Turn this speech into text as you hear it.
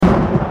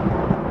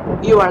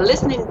You are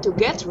listening to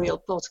Get Real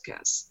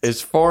Podcast.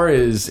 As far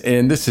as,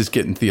 and this is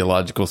getting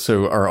theological,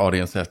 so our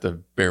audience has to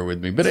bear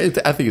with me, but I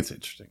think it's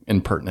interesting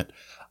and pertinent.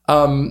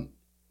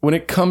 When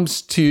it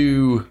comes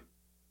to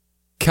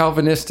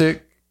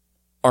Calvinistic,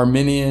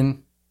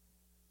 Arminian,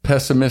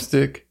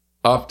 pessimistic,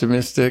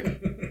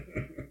 optimistic,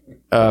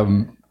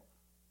 where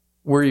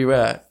are you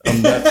at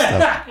on that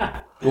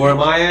stuff? Where am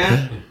I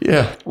at?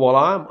 Yeah. Well,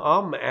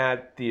 I'm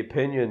at the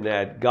opinion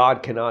that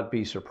God cannot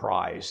be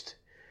surprised.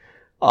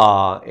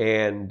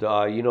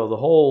 The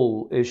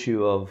whole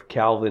issue of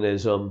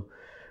Calvinism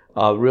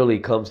really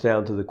comes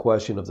down to the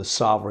question of the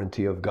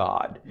sovereignty of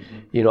God.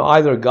 Mm-hmm.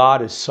 Either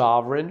God is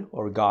sovereign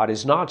or God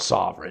is not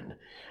sovereign.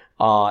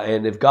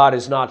 And if God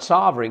is not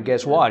sovereign,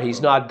 guess what?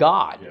 He's not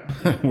God. Yeah.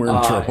 We're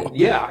in trouble.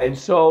 Yeah, and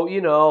so,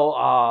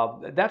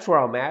 that's where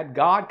I'm at.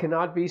 God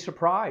cannot be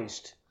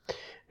surprised.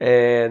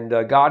 And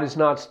God is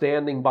not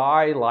standing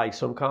by like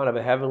some kind of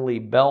a heavenly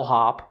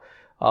bellhop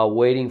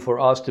waiting for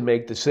us to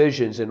make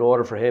decisions in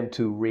order for him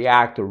to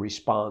react or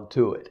respond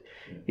to it.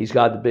 He's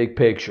got the big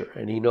picture,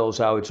 and he knows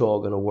how it's all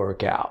going to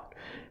work out.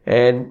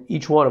 And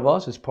each one of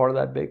us is part of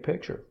that big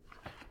picture.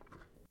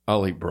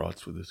 I'll eat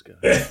brats with this guy.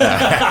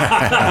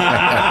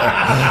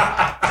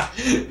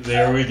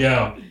 There we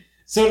go.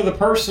 So to the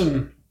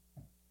person,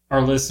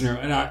 our listener,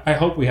 and I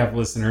hope we have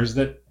listeners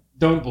that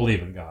don't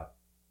believe in God.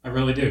 I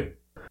really do.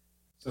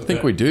 So I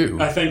think we do.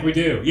 I think we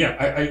do. Yeah,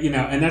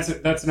 and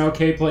that's an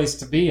okay place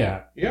to be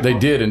at. Yeah. They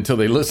did until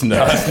they listened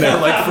to us. And they're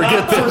like,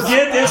 forget this.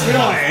 Forget this. We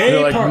don't have any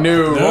They're like,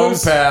 no, wrong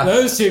path.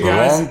 Those two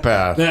guys. Wrong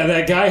path.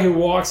 That guy who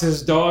walks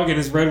his dog in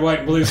his red, white,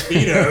 and blue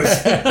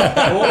Speedos.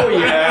 Oh,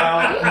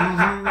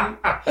 yeah.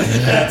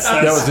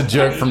 That was a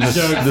joke from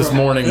this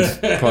morning's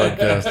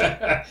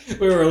podcast.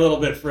 We were a little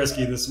bit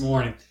frisky this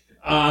morning.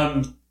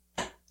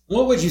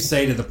 What would you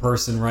say to the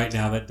person right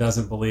now that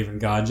doesn't believe in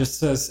God? Just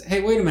says,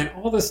 hey, wait a minute,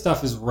 all this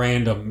stuff is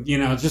random.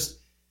 Just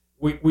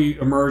we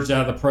emerged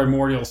out of the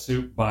primordial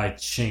soup by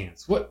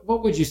chance. What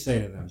would you say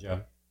to them,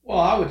 Joe? Well,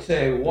 I would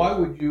say, why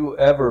would you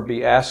ever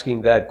be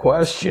asking that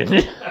question?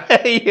 Where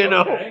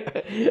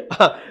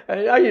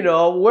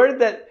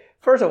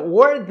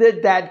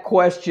did that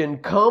question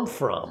come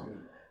from?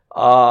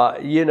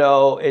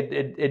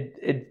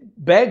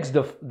 It begs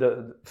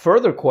the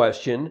further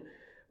question.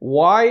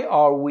 Why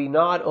are we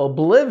not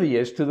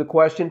oblivious to the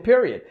question,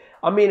 period?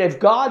 I mean, if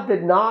God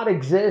did not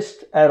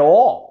exist at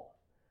all,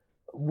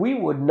 we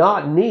would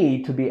not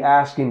need to be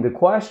asking the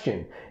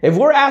question. If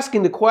we're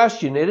asking the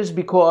question, it is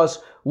because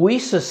we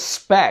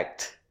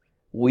suspect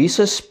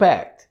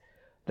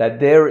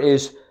that there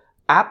is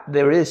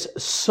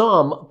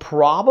some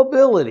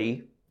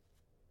probability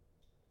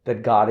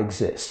that God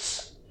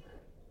exists.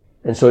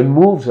 And so it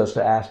moves us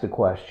to ask the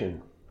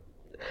question.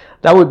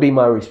 That would be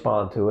my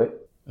response to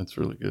it. That's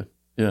really good.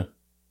 Yeah.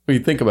 When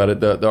you think about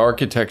it, the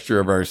architecture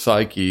of our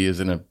psyche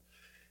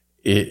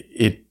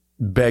it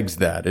begs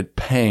that. It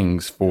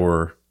pangs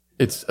for,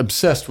 it's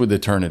obsessed with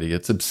eternity.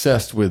 It's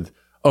obsessed with,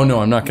 oh no,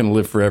 I'm not going to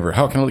live forever.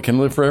 How can I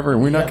live forever?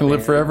 And we're not going to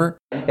live forever?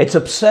 It's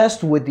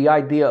obsessed with the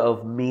idea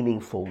of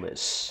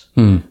meaningfulness.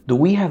 Do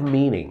we have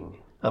meaning?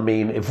 I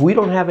mean, if we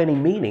don't have any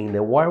meaning,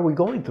 then why are we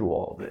going through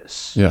all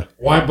this? Yeah.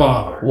 Why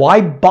bother?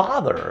 Why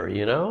bother,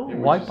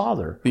 Why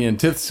bother? The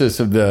antithesis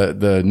of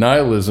the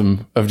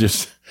nihilism of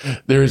just,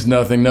 there is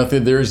nothing,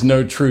 there is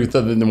no truth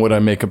other than what I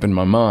make up in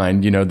my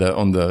mind,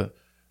 on the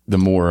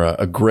more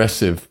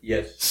aggressive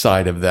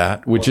side of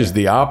that, which is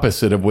the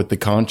opposite of what the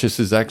conscious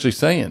is actually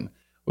saying,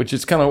 which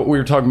is kind of what we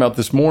were talking about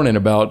this morning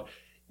about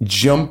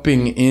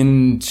jumping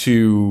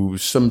into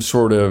some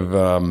sort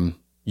of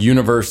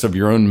universe of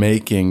your own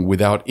making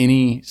without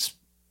any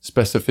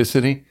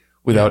specificity,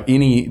 without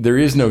any, there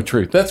is no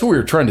truth. That's what we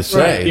were trying to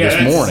say this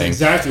morning. That's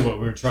exactly what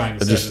we were trying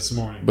to say this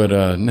morning. But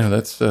no,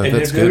 that's and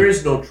that's if good. there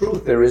is no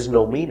truth, there is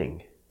no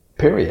meaning.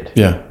 Period.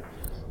 Yeah.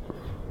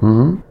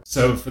 Mm-hmm.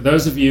 So for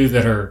those of you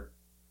that are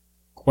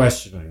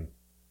questioning,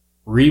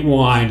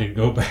 rewind and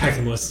go back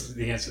and listen to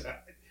the answer.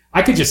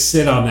 I could just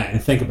sit on that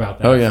and think about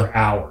that for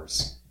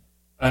hours.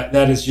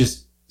 That is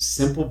just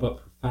simple but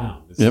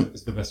profound.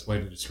 Is the best way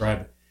to describe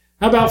it.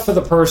 How about for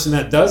the person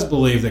that does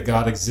believe that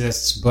God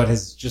exists, but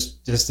has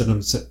just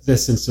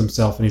distanced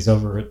himself and he's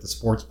over at the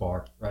sports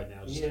bar right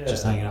now,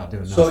 just hanging out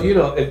doing nothing? So,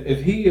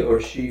 if he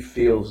or she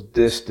feels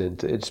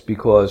distant, it's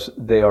because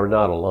they are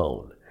not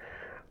alone.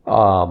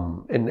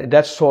 And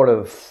that's sort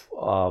of,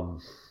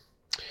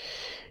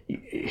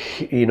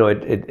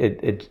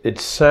 it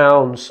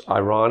sounds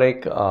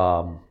ironic.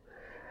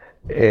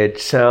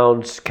 It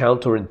sounds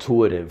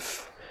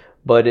counterintuitive.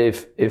 But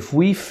if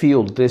we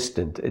feel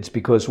distant, it's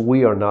because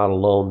we are not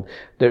alone.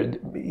 There,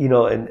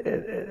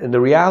 and the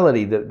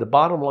reality, the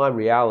bottom line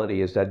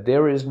reality is that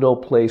there is no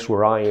place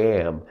where I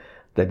am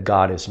that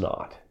God is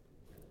not.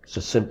 It's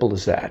as simple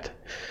as that.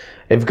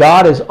 If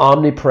God is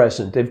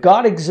omnipresent, if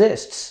God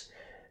exists,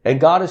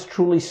 and God is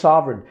truly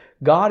sovereign,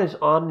 God is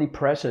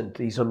omnipresent,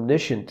 He's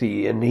omniscient,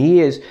 and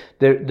He is,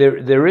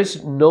 there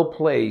is no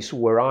place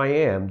where I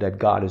am that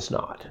God is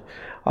not.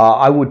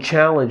 I would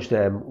challenge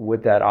them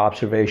with that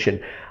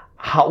observation.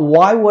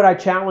 Why would I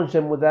challenge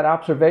them with that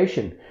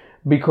observation?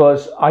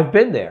 because I've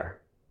been there.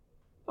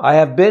 I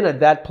have been at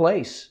that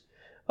place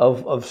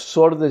of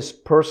sort of this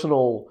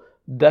personal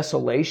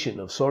desolation,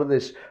 of sort of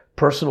this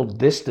personal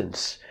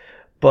distance,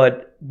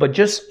 but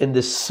just in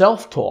this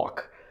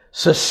self-talk,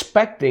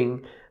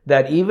 suspecting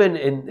that even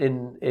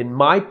in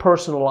my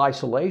personal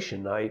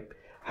isolation, I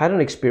had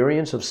an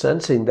experience of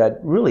sensing that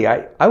really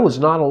I was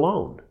not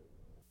alone.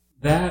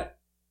 That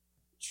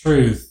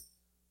truth,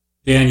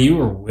 Dan, you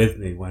were with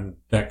me when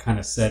that kind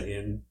of set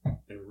in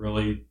and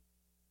really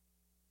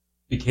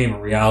became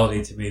a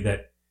reality to me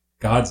that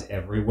God's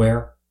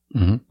everywhere.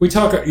 Mm-hmm. We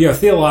talk,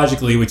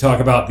 theologically, we talk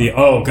about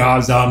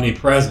God's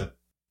omnipresent.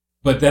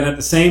 But then at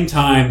the same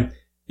time,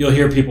 you'll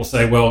hear people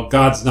say, well,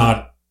 God's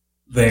not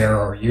there,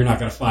 or you're not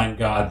going to find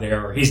God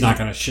there, or he's not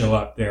going to show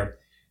up there.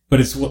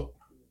 But it's what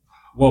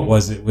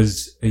was it? It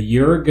was a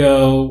year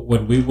ago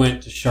when we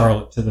went to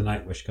Charlotte to the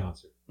Nightwish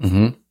concert.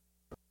 Mm-hmm.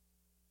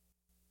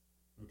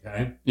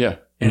 Okay. Yeah.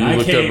 And you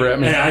looked over at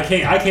me. And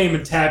I came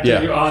and tapped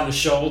you on the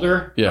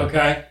shoulder. Yeah.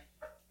 Okay.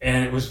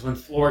 And it was when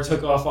Floor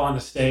took off on the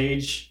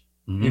stage.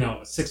 Mm-hmm.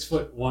 A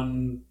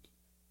 6'1",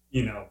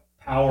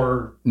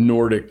 power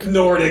Nordic, just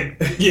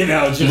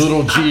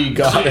little G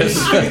goddess.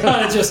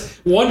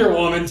 Just Wonder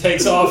Woman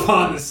takes off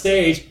on the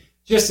stage,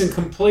 just in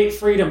complete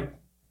freedom.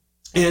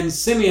 And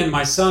Simeon,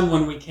 my son,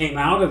 when we came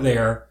out of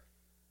there,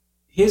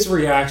 his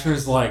reaction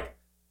was like,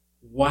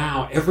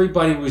 wow,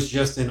 everybody was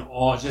just in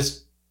awe,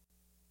 just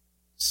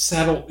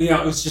settled.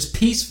 It was just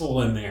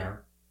peaceful in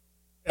there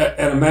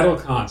at a metal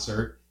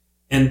concert.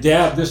 And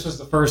Deb, this was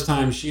the first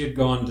time she had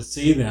gone to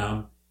see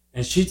them.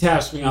 And she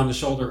taps me on the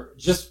shoulder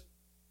just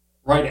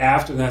right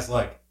after that's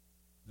like,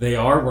 they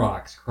are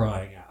rocks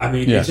crying out. I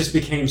mean, It just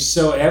became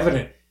so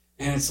evident.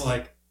 And it's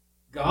like,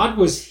 God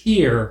was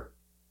here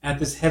at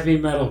this heavy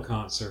metal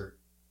concert,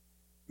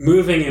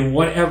 moving in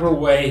whatever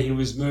way he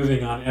was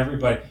moving on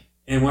everybody.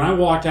 And when I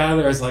walked out of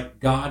there, I was like,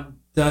 God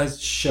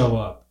does show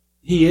up.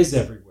 He is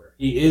everywhere.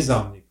 He is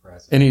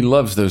omnipresent. And he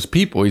loves those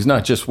people. He's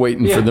not just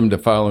waiting for them to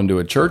file into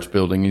a church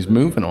building. He's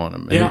moving on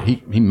them. And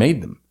he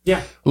made them.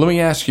 Yeah. Let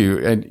me ask you,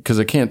 because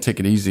I can't take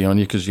it easy on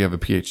you because you have a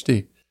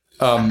PhD.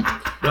 I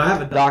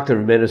have a doctorate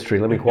of ministry.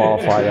 Let me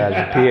qualify that.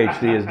 A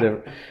PhD is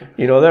different.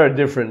 They're a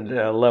different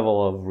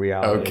level of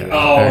reality.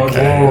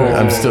 Okay.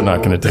 I'm still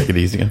not going to take it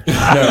easy.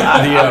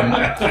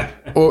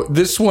 No,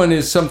 this one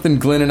is something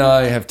Glenn and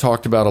I have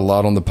talked about a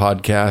lot on the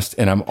podcast,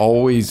 and I'm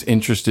always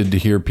interested to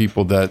hear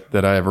people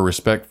that I have a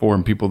respect for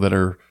and people that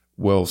are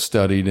well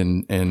studied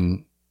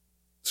in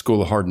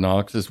School of Hard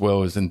Knocks as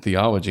well as in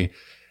theology.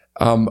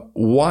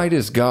 Why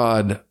does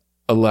God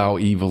allow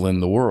evil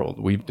in the world?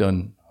 We've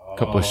done a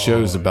couple of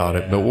shows about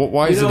it, but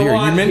why is it here?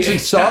 You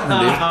mentioned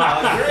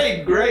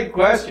sovereignty. Great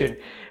question.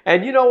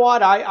 And you know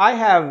what? I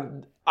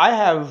have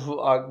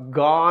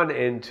gone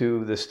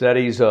into the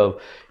studies of,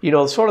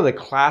 sort of the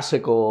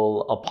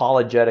classical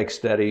apologetic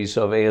studies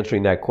of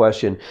answering that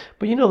question.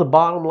 But the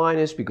bottom line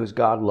is because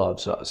God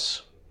loves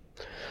us.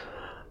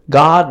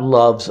 God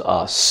loves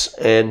us,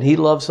 and he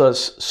loves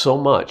us so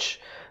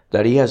much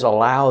that he has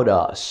allowed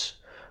us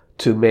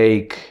to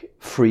make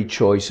free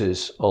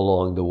choices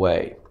along the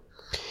way.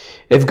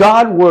 If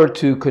God were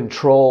to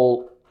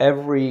control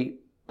every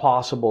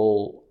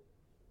possible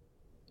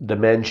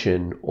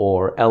dimension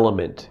or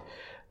element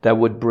that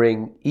would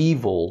bring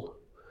evil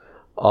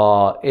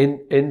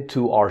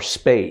into our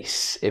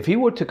space, if he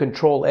were to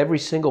control every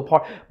single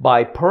part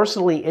by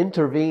personally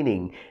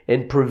intervening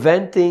and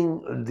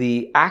preventing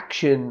the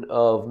action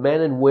of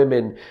men and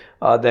women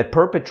that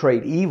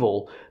perpetrate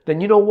evil, then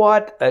you know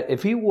what?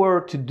 If he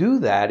were to do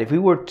that, if he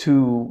were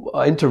to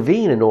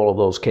intervene in all of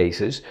those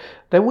cases,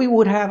 then we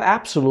would have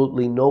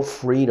absolutely no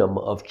freedom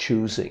of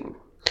choosing.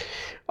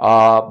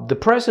 The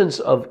presence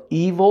of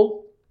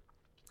evil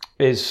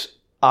is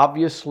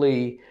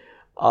obviously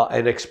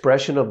an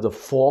expression of the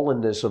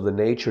fallenness of the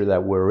nature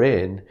that we're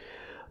in,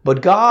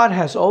 but God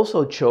has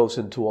also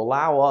chosen to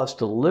allow us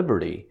the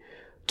liberty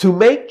to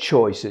make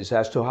choices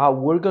as to how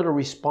we're going to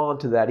respond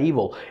to that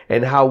evil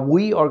and how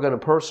we are going to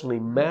personally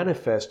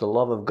manifest the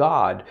love of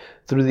God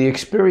through the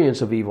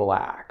experience of evil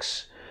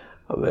acts.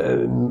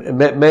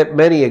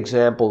 Many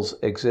examples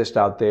exist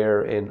out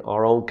there in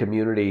our own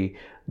community.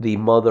 The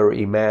Mother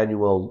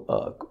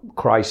Emanuel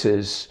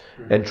crisis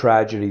and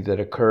tragedy that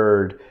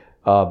occurred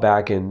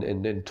back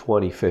in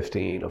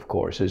 2015, of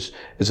course, is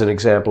an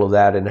example of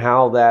that, and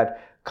how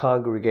that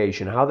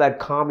congregation, how that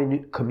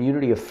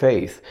community of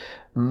faith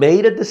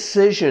made a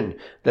decision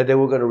that they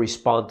were going to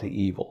respond to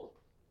evil.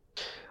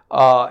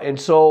 And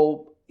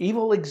so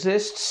evil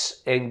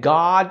exists, and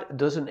God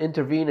doesn't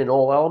intervene in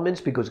all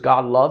elements because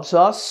God loves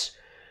us.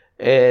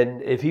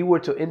 And if he were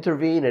to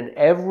intervene in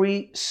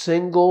every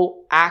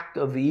single act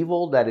of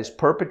evil that is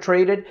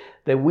perpetrated,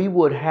 then we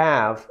would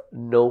have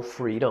no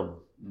freedom.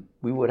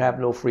 We would have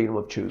no freedom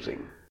of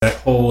choosing. That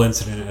whole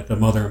incident at the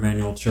Mother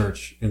Emanuel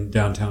Church in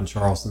downtown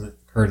Charleston that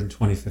occurred in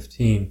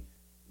 2015,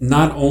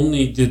 not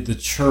only did the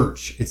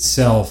church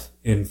itself,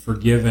 in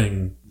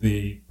forgiving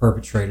the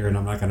perpetrator, and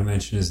I'm not going to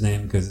mention his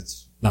name because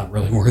it's not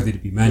really worthy to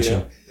be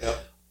mentioned,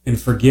 in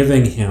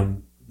forgiving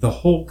him, the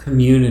whole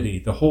community,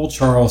 the whole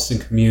Charleston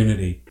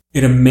community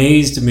it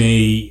amazed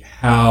me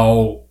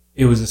how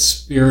it was a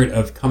spirit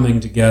of coming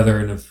together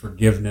and of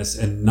forgiveness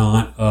and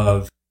not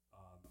of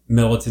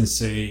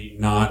militancy,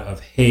 not of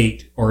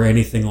hate or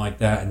anything like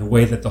that, and the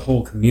way that the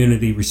whole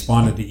community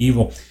responded to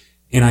evil.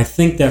 And I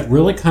think that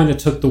really kind of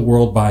took the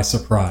world by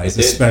surprise,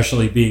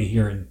 especially being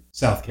here in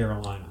South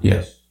Carolina.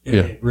 Yes.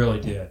 It really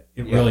did.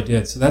 It really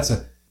did. So I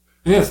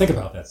got to think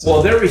about that.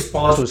 Well, their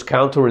response was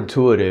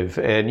counterintuitive.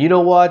 And you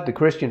know what? The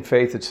Christian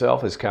faith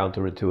itself is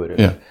counterintuitive.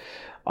 Yeah.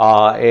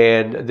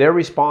 And their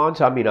response,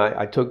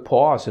 I took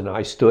pause and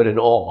I stood in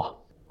awe,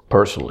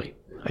 personally.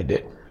 I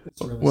did.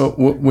 Well,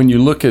 when you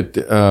look at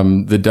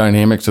the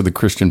dynamics of the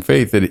Christian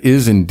faith, it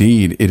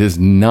is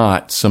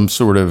not some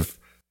sort of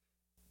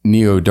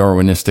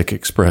neo-Darwinistic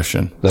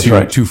expression. That's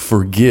right. To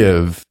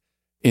forgive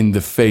in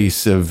the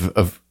face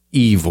of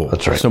evil.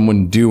 That's right.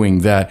 Someone doing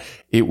that,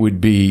 it would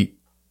be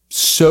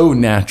so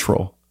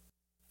natural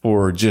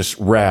for just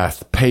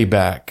wrath,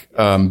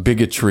 payback,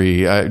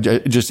 bigotry,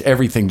 just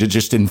everything to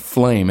just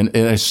inflame. And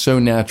it's so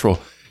natural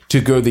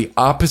to go the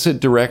opposite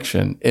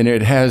direction. And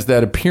it has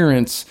that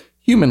appearance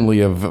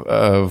humanly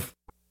of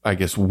I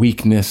guess,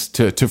 weakness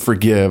to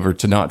forgive or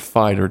to not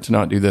fight or to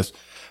not do this.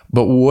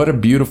 But what a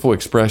beautiful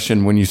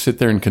expression when you sit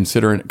there and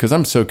consider it, because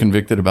I'm so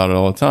convicted about it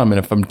all the time. And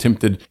if I'm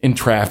tempted in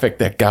traffic,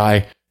 that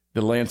guy,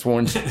 the Lance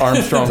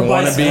Armstrong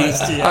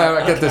wannabe,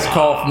 I get this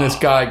call from this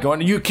guy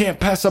going, "You can't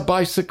pass a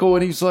bicycle."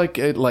 And he's like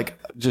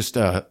just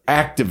a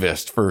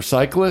activist for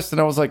cyclists.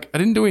 And I was like, I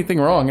didn't do anything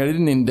wrong. I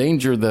didn't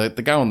endanger the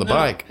guy on the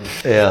bike.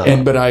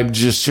 Yeah. But I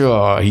just,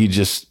 he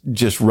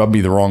just rubbed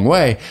me the wrong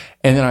way.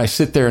 And then I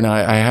sit there and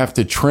I have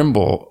to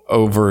tremble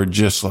over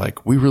just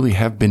like, we really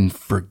have been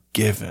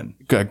forgiven.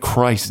 God,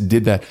 Christ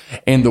did that.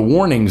 And the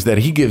warnings that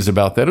he gives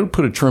about that, it'll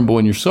put a tremble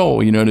in your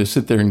soul, to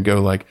sit there and go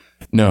like,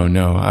 no,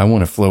 I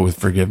want to flow with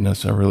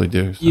forgiveness. I really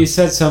do. So. You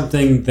said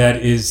something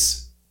that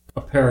is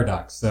a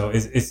paradox, though.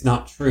 It's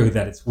not true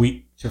that it's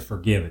weak to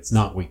forgive. It's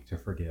not weak to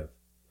forgive.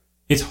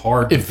 It's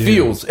hard to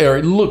do.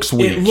 It looks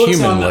weak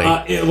humanly.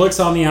 It looks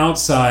on the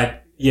outside.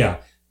 Yeah.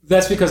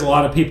 That's because a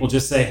lot of people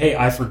just say, "Hey,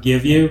 I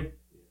forgive you,"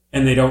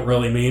 and they don't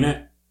really mean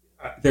it.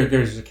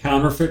 There's a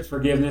counterfeit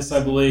forgiveness,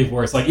 I believe,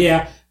 where it's like,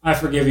 "Yeah, I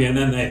forgive you," and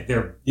then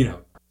they're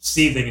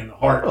seething in the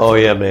heart. Oh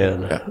yeah,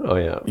 man. Yeah. Oh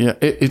yeah. Yeah.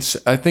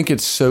 I think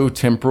it's so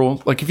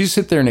temporal. Like if you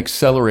sit there and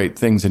accelerate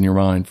things in your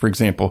mind, for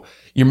example,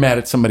 you're mad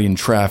at somebody in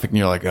traffic and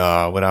you're like,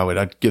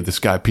 I'd give this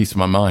guy a piece of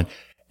my mind.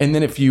 And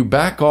then if you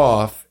back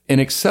off and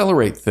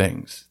accelerate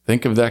things,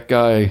 think of that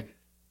guy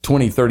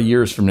 20, 30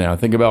 years from now.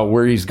 Think about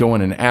where he's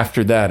going and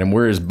after that and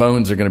where his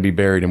bones are going to be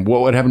buried and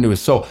what would happen to his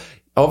soul.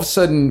 All of a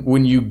sudden,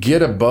 when you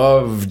get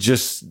above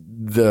just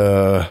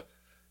the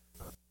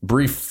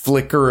brief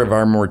flicker of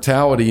our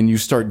mortality and you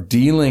start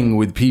dealing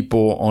with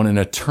people on an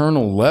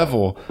eternal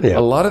level, a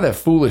lot of that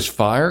foolish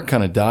fire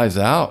kind of dies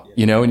out,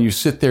 and you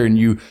sit there and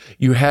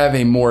you have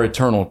a more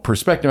eternal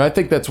perspective. I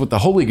think that's what the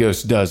Holy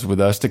Ghost does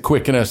with us to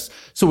quicken us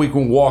so we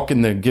can walk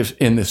in the gifts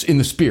in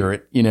the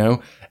spirit,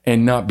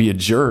 and not be a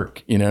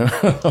jerk, all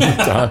the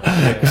time.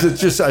 Because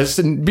it's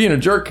just, being a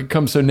jerk could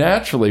come so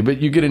naturally,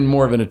 but you get in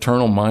more of an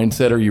eternal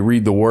mindset or you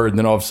read the word and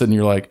then all of a sudden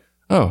you're like,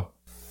 oh,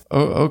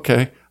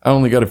 okay. I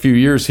only got a few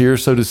years here,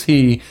 so does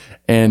he.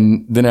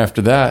 And then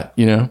after that,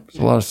 it's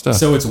a lot of stuff.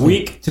 So it's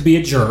weak to be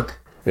a jerk.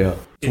 Yeah.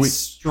 It's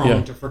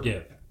strong to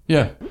forgive.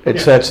 Yeah. It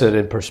sets it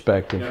in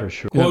perspective for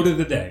sure. Quote of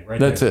the day, right?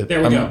 That's it.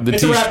 There we go.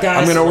 It's a wrap, guys.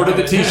 I'm going to order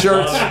the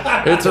t-shirts.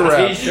 It's a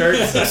wrap.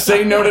 T-shirts.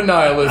 Say no to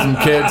nihilism,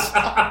 kids.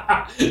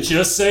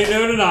 Just say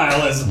no to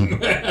nihilism.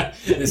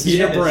 This is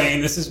your brain.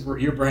 This is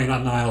your brain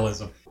on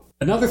nihilism.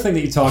 Another thing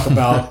that you talk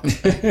about.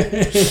 Okay,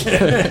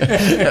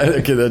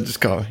 that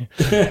just caught me.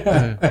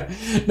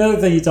 Another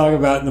thing you talk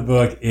about in the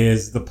book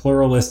is the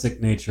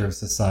pluralistic nature of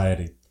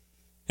society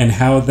and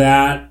how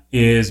that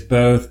is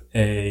both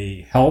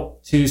a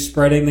help to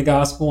spreading the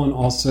gospel and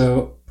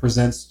also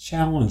presents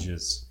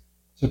challenges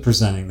to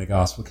presenting the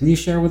gospel. Can you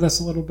share with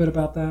us a little bit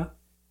about that?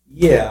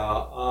 Yeah.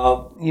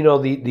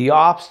 The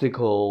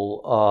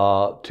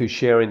obstacle to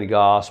sharing the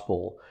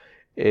gospel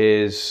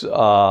is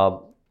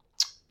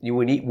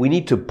we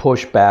need to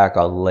push back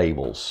on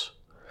labels.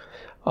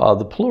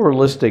 The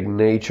pluralistic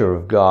nature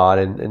of God,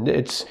 and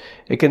this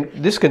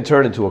can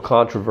turn into a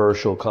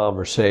controversial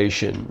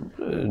conversation,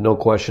 no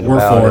question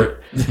about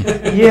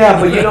it. Yeah,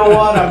 but you know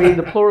what? I mean,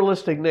 the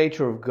pluralistic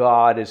nature of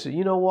God is,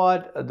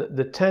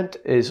 the tent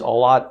is a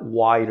lot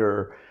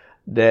wider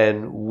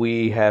than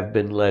we have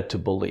been led to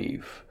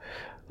believe.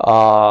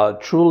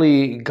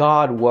 Truly,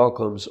 God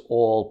welcomes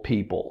all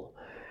people.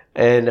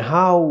 And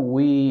how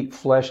we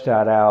flesh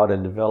that out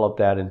and develop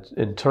that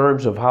in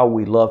terms of how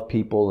we love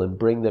people and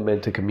bring them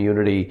into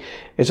community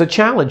is a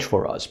challenge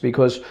for us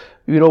because,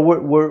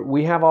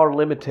 we have our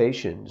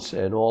limitations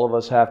and all of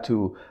us have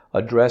to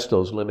address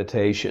those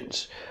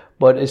limitations.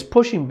 But it's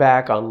pushing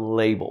back on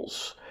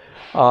labels.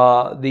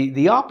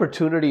 The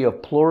opportunity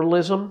of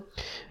pluralism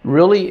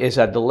really is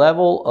at the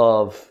level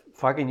of,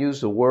 if I can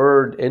use the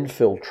word,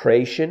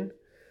 infiltration.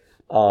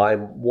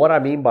 And what I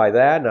mean by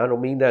that, and I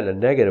don't mean that in a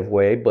negative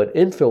way, but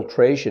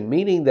infiltration,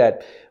 meaning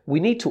that we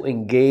need to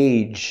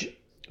engage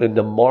in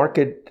the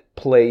marketplace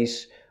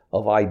place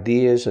of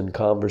ideas and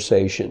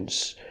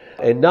conversations,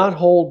 and not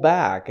hold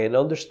back, and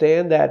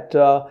understand that,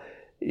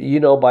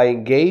 by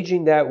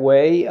engaging that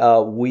way,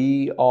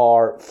 we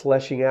are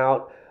fleshing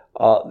out,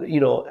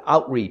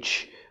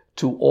 outreach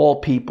to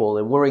all people,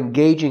 and we're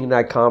engaging in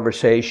that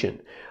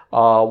conversation.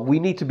 We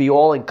need to be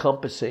all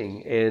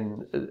encompassing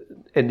in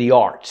the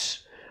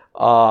arts.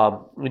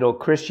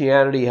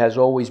 Christianity has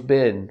always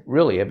been,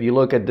 really, if you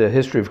look at the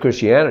history of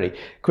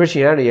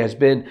Christianity has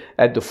been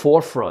at the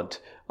forefront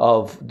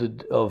of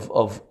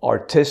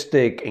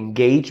artistic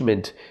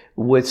engagement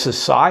with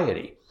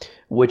society,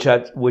 which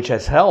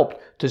has helped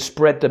to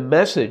spread the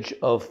message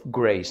of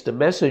grace, the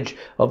message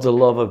of the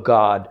love of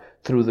God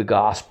through the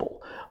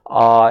gospel.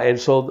 And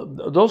so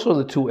those are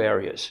the two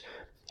areas.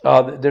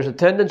 There's a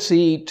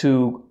tendency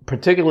to,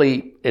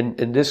 particularly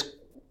in this,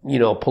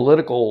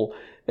 political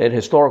and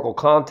historical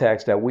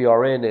context that we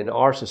are in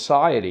our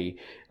society,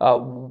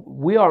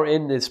 we are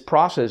in this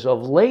process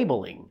of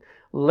labeling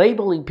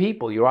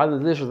people. You're either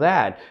this or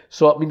that.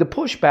 So, the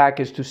pushback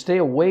is to stay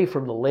away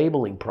from the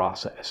labeling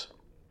process.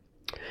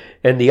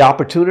 And the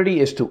opportunity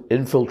is to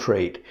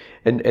infiltrate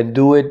and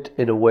do it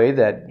in a way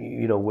that,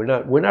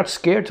 we're not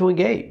scared to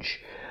engage.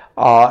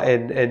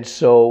 And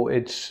so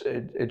it's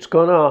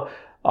going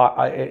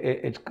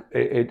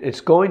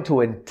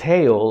to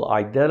entail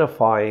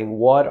identifying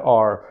what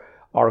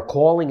our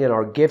calling and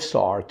our gifts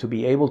are, to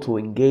be able to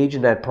engage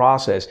in that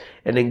process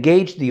and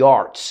engage the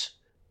arts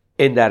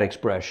in that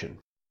expression.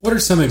 What are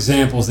some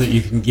examples that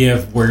you can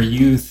give where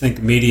you think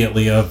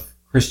immediately of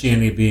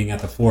Christianity being at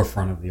the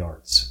forefront of the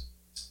arts?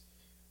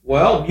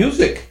 Well,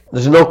 music.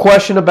 There's no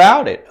question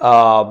about it.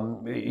 The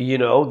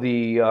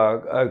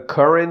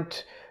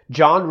current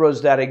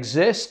genres that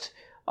exist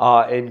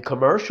in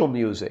commercial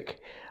music.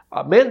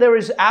 There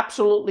is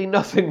absolutely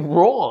nothing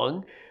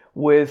wrong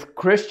with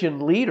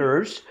Christian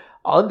leaders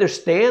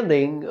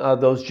understanding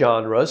those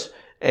genres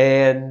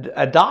and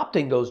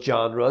adopting those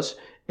genres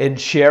and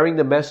sharing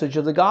the message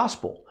of the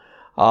gospel.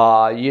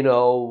 And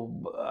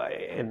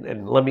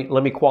let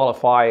me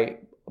qualify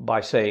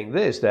by saying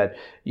this, that,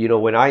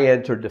 when I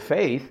entered the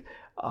faith,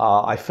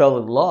 I fell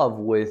in love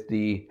with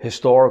the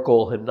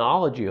historical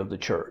hymnology of the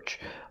church,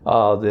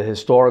 the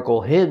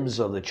historical hymns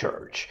of the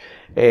church,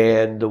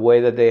 and the way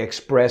that they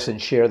express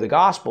and share the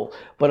gospel.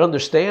 But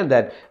understand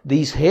that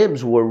these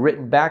hymns were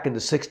written back in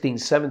the 16,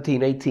 17,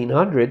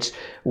 1800s,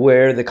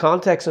 where the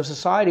context of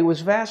society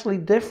was vastly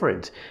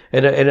different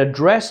and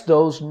addressed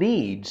those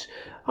needs.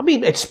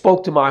 It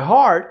spoke to my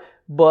heart,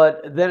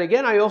 but then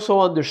again, I also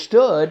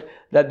understood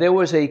that there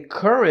was a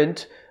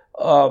current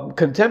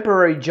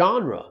contemporary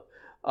genre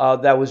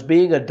that was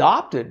being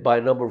adopted by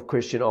a number of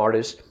Christian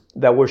artists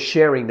that were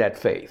sharing that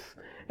faith.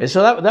 And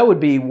so that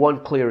would be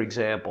one clear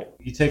example.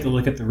 You take a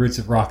look at the roots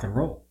of rock and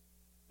roll.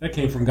 That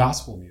came from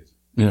gospel music.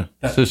 Yeah.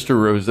 Sister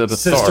Rosetta Tharpe.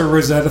 Sister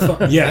Rosetta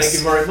Tharpe. Yes.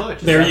 Thank you very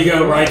much. There you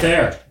go, right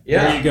there.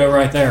 Yeah. There you go,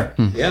 right there.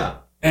 Yeah.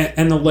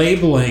 And the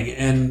labeling,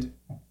 and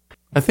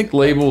I think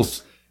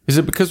labels. Is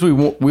it because we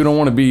don't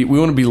want to be? We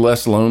want to be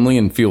less lonely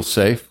and feel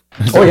safe.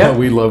 Oh yeah,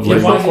 we love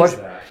labels.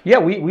 Yeah,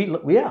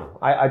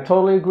 I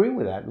totally agree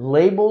with that.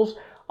 Labels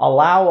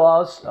allow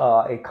us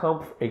a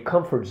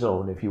comfort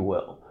zone, if you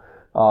will.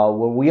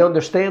 When we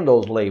understand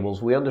those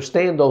labels, we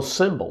understand those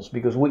symbols,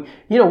 because we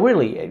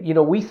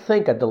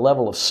think at the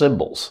level of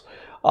symbols.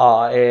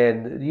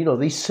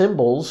 And these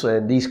symbols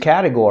and these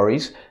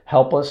categories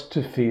help us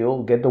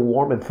to get the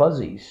warm and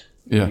fuzzies,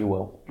 if you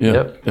will. Yeah,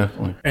 yep.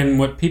 Definitely. And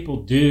what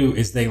people do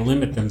is they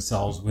limit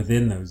themselves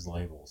within those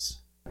labels.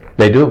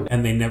 They do.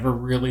 And they never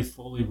really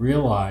fully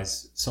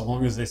realize, so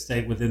long as they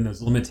stay within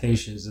those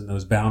limitations and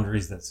those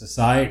boundaries that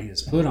society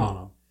has put on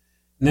them,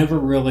 never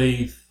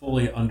really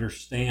fully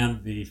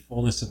understand the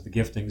fullness of the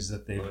giftings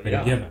that they've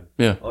been given.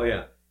 Yeah. Oh,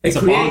 yeah. It's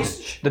a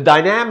bondage. The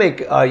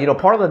dynamic,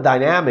 part of the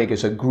dynamic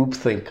is a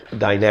groupthink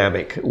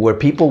dynamic, where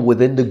people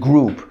within the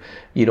group,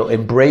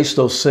 embrace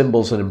those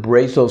symbols and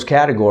embrace those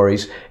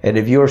categories. And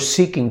if you're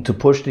seeking to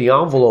push the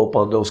envelope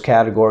on those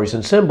categories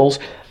and symbols,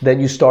 then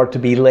you start to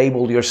be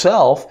labeled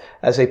yourself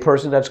as a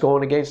person that's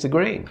going against the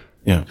grain.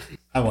 Yeah.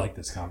 I like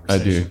this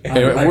conversation. I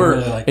do. I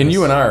really like this.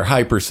 You and I are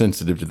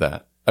hypersensitive to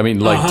that.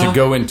 To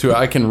go into,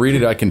 I can read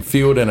it, I can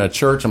feel it in a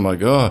church. I'm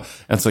like, oh,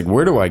 and it's like,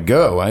 where do I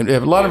go? I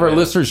have a lot of our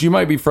listeners, you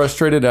might be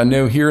frustrated. I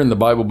know here in the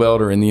Bible Belt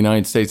or in the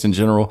United States in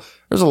general,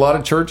 there's a lot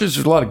of churches.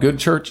 There's a lot of good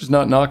churches,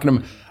 not knocking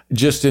them.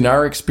 Just in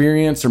our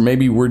experience, or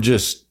maybe we're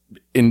just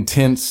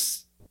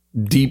intense,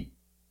 deep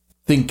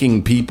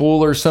thinking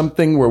people or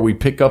something, where we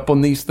pick up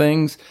on these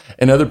things,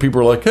 and other people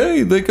are like,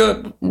 hey,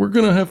 we're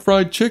going to have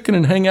fried chicken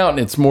and hang out. And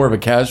it's more of a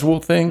casual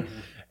thing.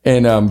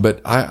 And,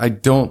 but I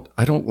don't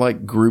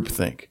like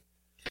groupthink.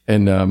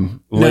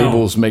 And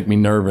labels make me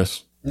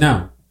nervous.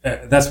 No,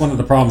 that's one of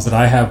the problems that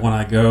I have when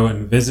I go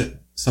and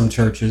visit some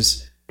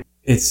churches.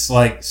 It's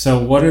like,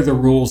 so what are the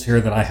rules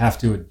here that I have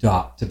to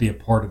adopt to be a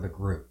part of the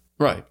group?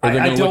 Right.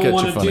 I don't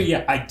want to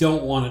do. I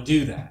don't want to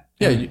do that.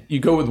 Yeah, you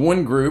go with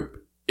one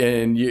group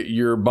and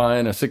you're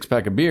buying a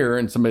 6-pack of beer,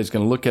 and somebody's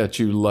going to look at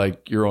you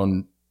like you're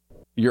on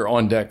you're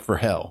on deck for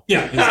hell.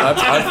 Yeah.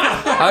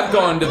 I've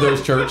gone to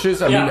those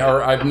churches. I mean,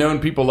 or I've known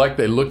people like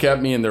they look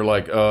at me and they're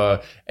like,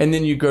 and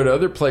then you go to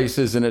other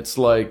places and it's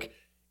like,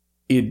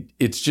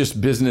 it's just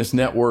business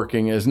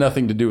networking. It has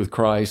nothing to do with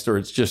Christ, or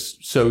it's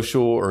just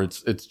social, or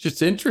it's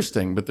just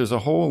interesting. But there's a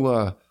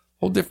whole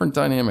different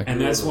dynamic.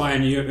 And that's why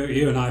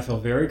you and I feel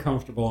very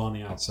comfortable on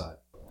the outside.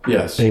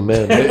 Yes.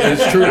 Amen.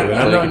 It's true. And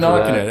I'm not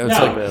knocking it.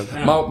 It's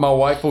No, like my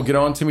wife will get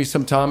on to me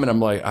sometime and I'm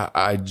like,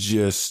 I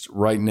just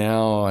right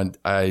now,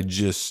 I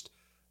need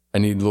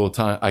a little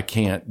time. I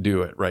can't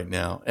do it right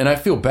now. And I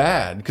feel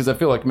bad because I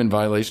feel like I'm in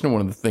violation of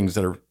one of the things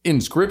that are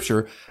in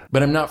Scripture,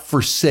 but I'm not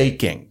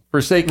forsaking.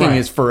 Forsaking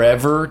is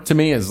forever to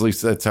me. At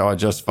least that's how I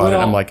justify it.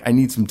 I'm like, I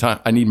need some time.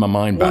 I need my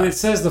mind back. When it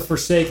says the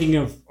forsaking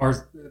of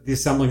the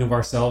assembling of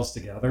ourselves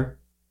together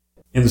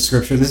in the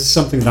Scripture, this is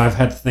something that I've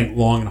had to think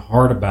long and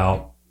hard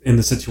about in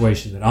the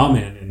situation that I'm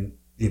in. And,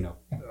 you know,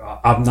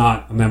 I'm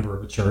not a member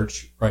of a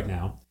church right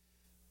now.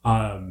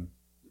 And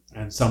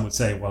some would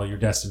say, well, you're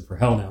destined for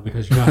hell now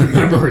because you're not a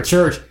member of a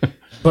church.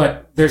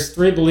 But there's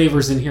 3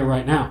 believers in here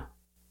right now.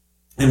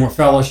 And we're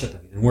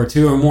fellowshipping. And where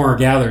 2 or more are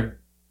gathered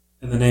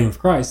in the name of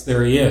Christ,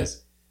 there he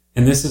is.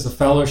 And this is a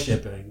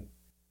fellowshipping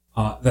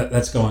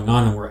that's going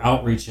on, and we're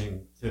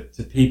outreaching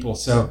to people.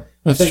 So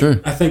that's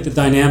true. I think the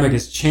dynamic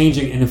is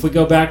changing. And if we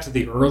go back to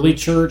the early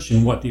church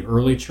and what the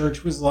early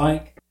church was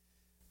like,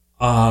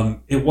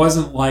 it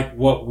wasn't like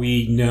what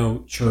we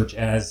know church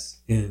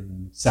as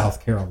in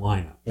South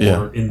Carolina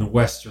or in the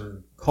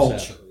Western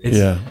culture.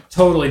 It's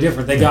totally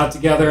different. They got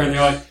together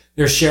and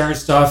they're sharing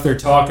stuff. They're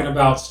talking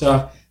about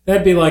stuff.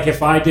 That'd be like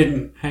if I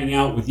didn't hang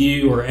out with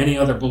you or any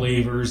other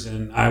believers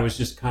and I was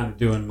just kind of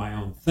doing my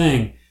own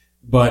thing.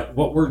 But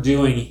what we're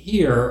doing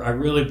here, I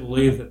really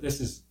believe that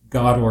this is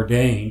God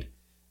ordained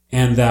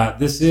and that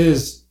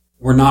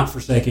we're not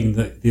forsaking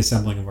the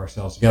assembling of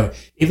ourselves together.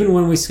 Even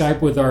when we Skype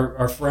with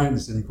our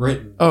friends in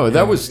Britain. Oh,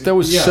 that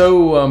was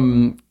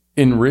so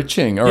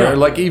enriching. Or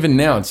like even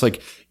now, it's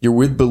like you're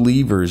with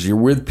believers, you're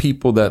with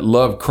people that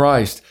love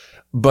Christ,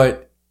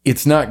 but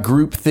it's not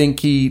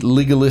groupthinky,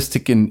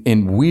 legalistic,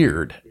 and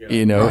weird,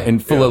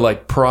 and full of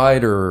like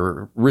pride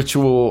or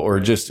ritual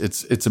or just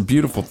it's a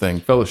beautiful thing,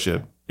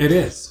 fellowship. It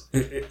is.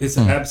 It's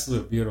an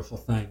absolute beautiful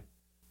thing.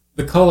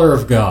 The color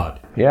of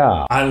God.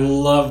 Yeah. I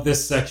love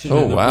this section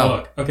in the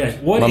book. Okay.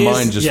 My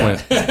mind just went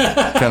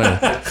kind of.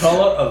 The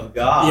color of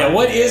God. Yeah.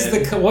 What is the,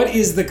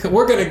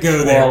 we're going to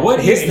go there. Well, what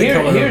is the color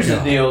of God? Here's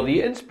the deal.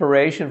 The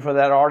inspiration for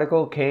that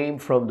article came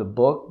from the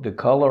book, The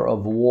Color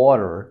of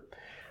Water,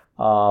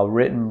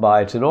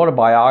 it's an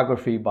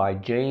autobiography by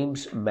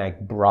James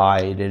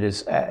McBride. It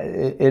is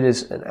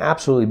an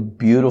absolutely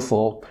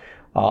beautiful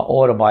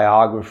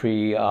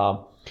autobiography.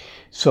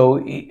 So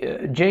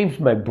James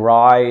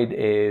McBride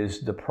is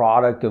the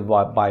product of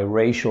a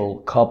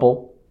biracial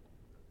couple,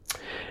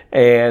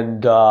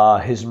 and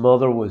his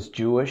mother was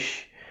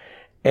Jewish.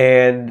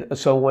 And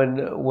so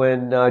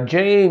when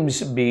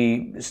James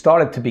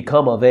started to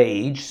become of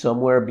age,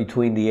 somewhere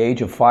between the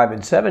age of 5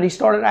 and 7, he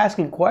started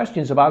asking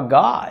questions about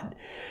God.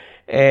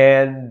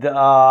 And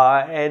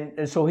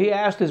so he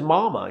asked his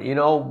mama,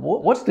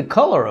 what's the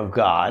color of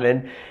God?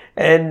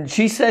 And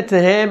she said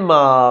to him,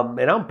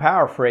 and I'm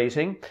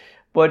paraphrasing,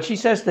 but she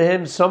says to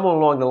him somewhere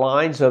along the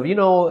lines of,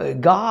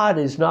 God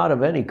is not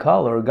of any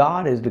color.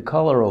 God is the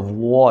color of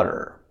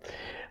water.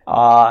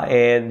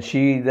 And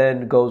she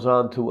then goes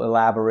on to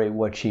elaborate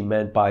what she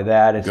meant by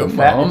that. It's Mom.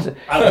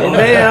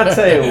 man, I'll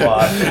tell you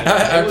what.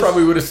 I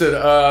probably would have said,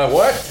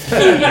 what?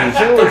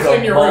 It was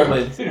a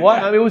moment.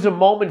 It was a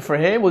moment for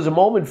him. It was a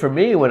moment for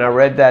me when I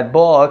read that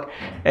book.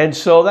 And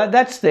so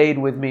that stayed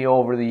with me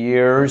over the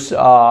years.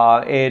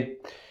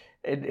 It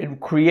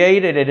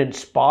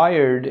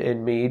inspired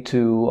in me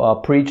to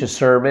preach a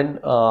sermon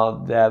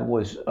that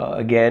was,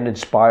 again,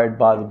 inspired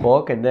by the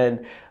book, and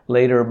then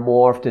later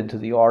morphed into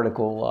the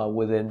article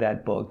within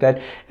that book.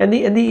 The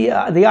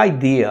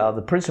idea,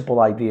 the principal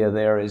idea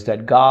there is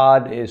that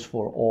God is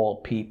for all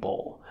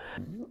people,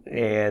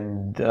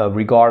 and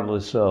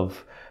regardless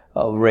of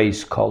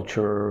race,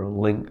 culture,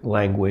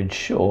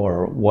 language,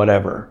 or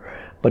whatever,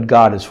 but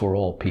God is for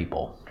all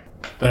people.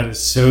 That is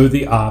so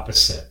the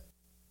opposite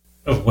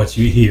of what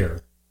you hear.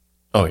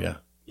 Oh yeah.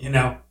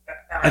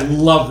 I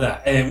love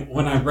that. And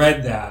when I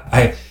read that,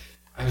 I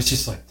was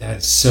just like, that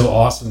is so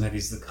awesome that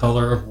he's the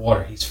color of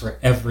water. He's for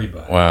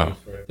everybody. Wow.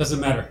 Doesn't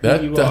matter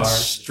who you that's are.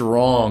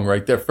 Strong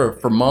right there.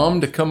 For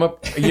mom to come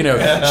up,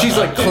 she's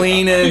like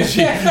cleaning,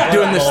 she's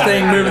doing this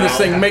thing, moving this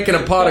thing, making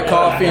a pot of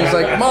coffee. And he's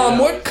like, Mom,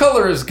 what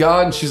color is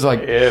God? And she's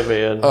like, yeah,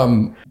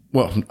 man.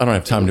 Well, I don't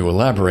have time to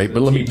elaborate,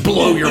 but let me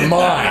blow your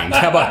mind.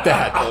 How about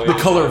that? The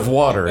color of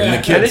water. And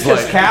the kids and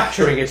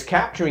it's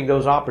capturing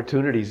those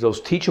opportunities, those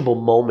teachable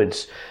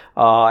moments.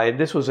 And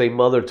this was a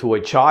mother to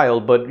a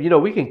child, but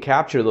we can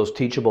capture those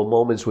teachable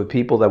moments with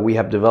people that we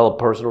have developed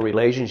personal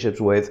relationships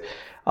with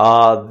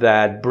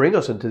that bring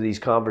us into these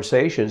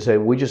conversations,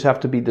 and we just have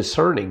to be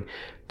discerning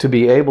to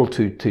be able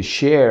to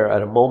share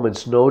at a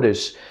moment's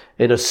notice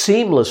in a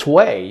seamless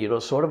way, you know,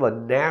 sort of a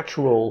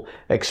natural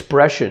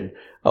expression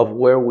of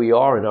where we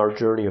are in our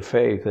journey of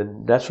faith.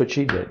 And that's what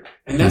she did.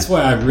 And that's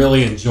why I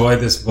really enjoy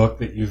this book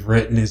that you've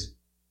written. Is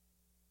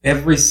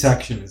every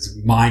section is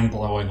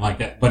mind-blowing like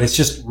that, but it's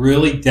just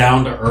really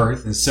down to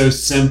earth and so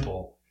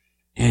simple.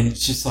 And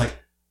it's just like,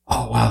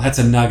 oh, wow, that's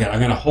a nugget. I'm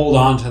going to hold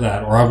on to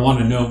that, or I want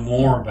to know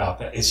more about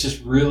that. It's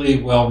just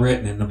really well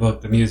written in the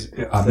book, The Musings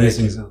on the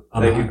Thank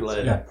you, Heights.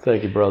 Glenn. Yeah.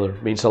 Thank you, brother.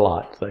 It means a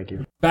lot. Thank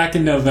you. Back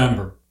in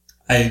November,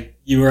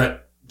 you were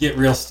at Get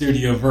Real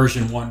Studio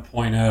version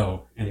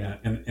 1.0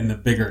 in the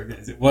bigger.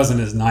 It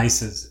wasn't as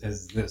nice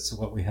as this,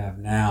 what we have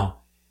now.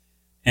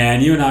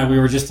 And you and I, we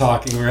were just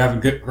talking. We were having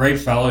great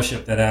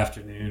fellowship that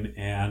afternoon,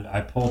 and I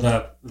pulled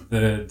up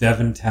the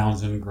Devin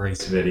Townsend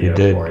Grace video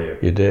for you.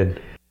 You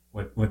did.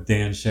 What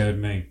Dan showed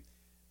me.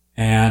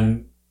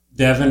 And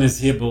Devin, is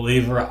he a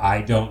believer?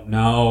 I don't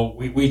know.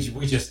 We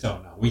just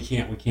don't know. We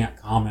can't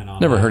comment on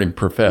Never that. heard him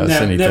profess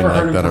anything never like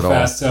heard him that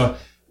profess, at all. So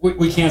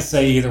we can't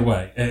say either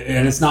way.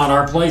 And it's not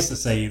our place to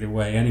say either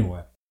way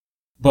anyway.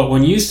 But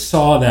when you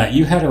saw that,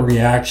 you had a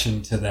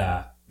reaction to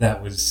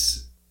that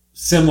was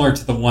similar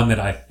to the one that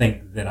I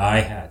think that I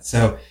had.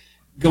 So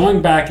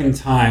going back in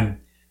time,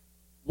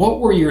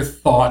 what were your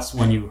thoughts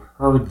when you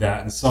heard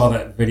that and saw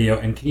that video?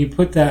 And can you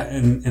put that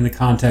in the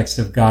context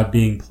of God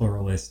being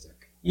pluralistic?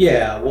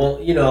 Yeah, well,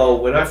 you know,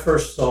 when I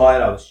first saw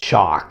it, I was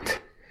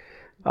shocked.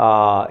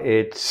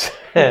 It's,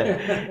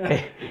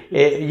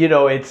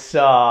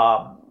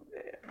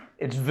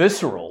 it's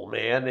visceral,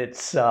 man.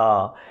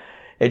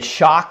 It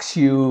shocks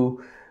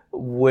you.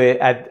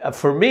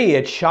 For me,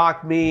 it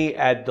shocked me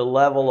at the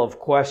level of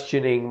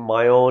questioning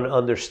my own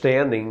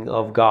understanding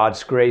of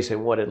God's grace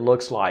and what it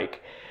looks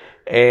like.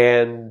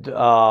 And,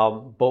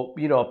 but,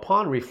 you know,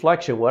 upon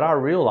reflection, what I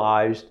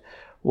realized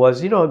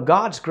was, you know,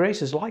 God's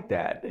grace is like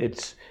that.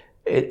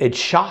 It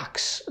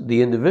shocks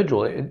the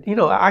individual.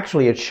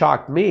 Actually, it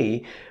shocked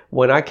me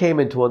when I came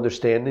into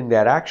understanding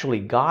that actually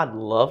God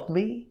loved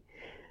me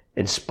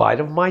in spite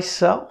of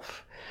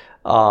myself,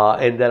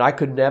 and that I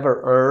could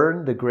never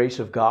earn the grace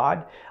of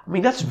God. I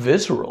mean, that's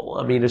visceral.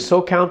 I mean, it's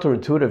so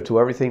counterintuitive to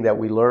everything that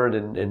we learn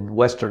in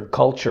Western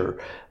culture,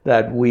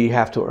 that we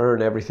have to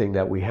earn everything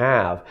that we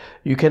have.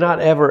 You cannot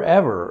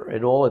ever,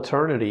 in all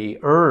eternity,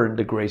 earn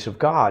the grace of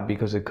God,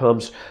 because it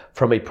comes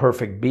from a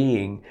perfect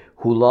being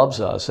who loves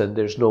us, and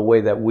there's no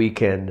way that we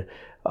can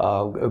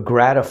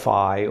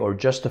gratify or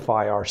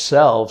justify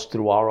ourselves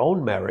through our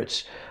own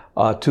merits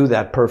to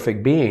that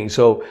perfect being.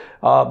 So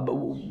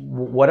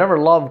whatever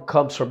love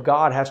comes from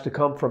God has to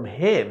come from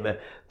Him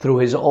through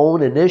His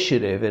own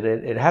initiative, and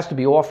it has to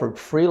be offered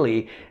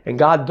freely, and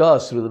God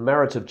does through the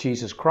merits of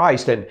Jesus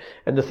Christ. And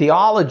the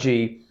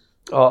theology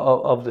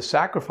of the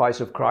sacrifice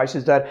of Christ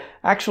is that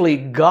actually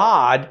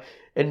God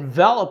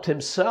enveloped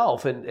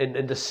Himself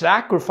in the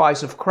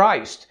sacrifice of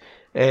Christ,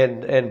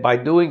 and by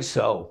doing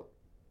so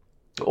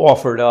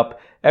offered up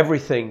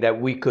everything that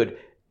we could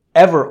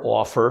ever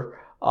offer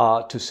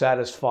to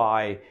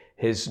satisfy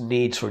His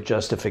needs for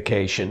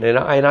justification. And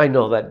I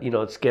know that, you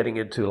know, it's getting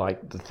into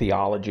like the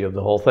theology of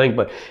the whole thing,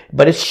 but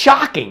it's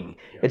shocking.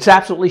 It's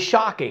absolutely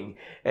shocking.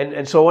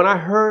 And so when I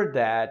heard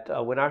that,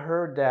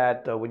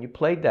 when you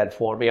played that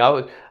for me, I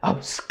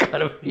was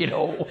kind of, you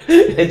know,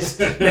 man,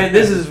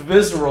 this is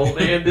visceral,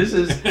 man. This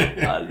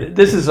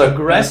is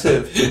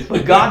aggressive.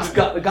 But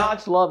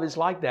God's love is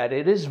like that.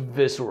 It is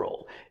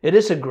visceral. It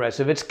is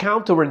aggressive. It's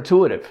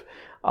counterintuitive.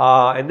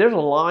 And there's a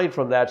line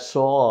from that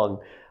song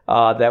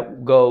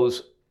that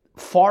goes,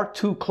 "Far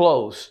too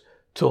close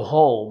to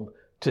home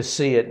to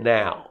see it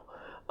now."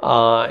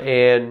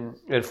 And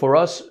for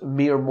us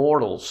mere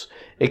mortals,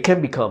 it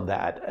can become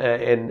that.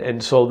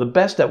 And so the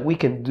best that we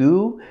can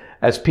do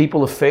as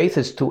people of faith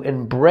is to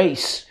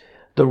embrace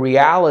the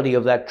reality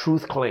of that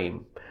truth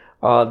claim,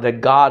 that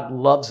God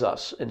loves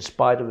us in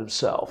spite of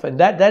Himself. And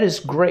that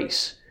is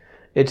grace.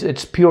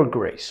 It's pure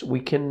grace. We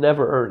can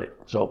never earn it.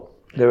 So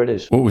there it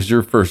is. What was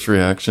your first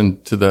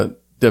reaction to that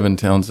Devin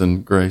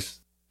Townsend Grace?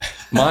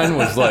 Mine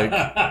was like,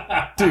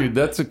 dude,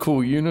 that's a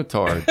cool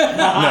unitard.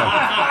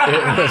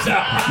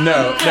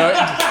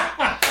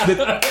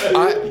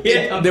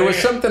 There was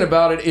something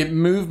about it. It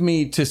moved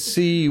me to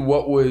see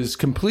what was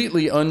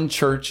completely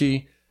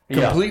unchurchy,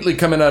 completely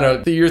coming out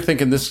of, you're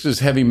thinking this is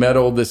heavy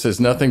metal. This has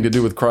nothing to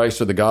do with Christ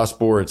or the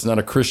gospel, or it's not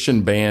a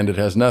Christian band. It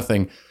has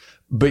nothing.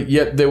 But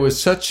yet there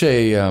was such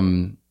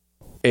a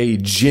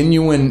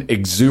genuine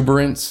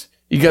exuberance.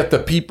 You got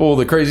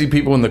the crazy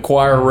people in the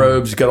choir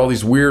robes. You got all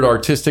these weird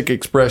artistic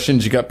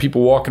expressions. You got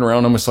people walking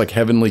around almost like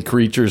heavenly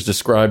creatures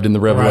described in the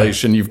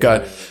Revelation. Right. You've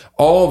got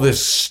all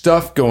this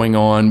stuff going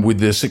on with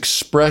this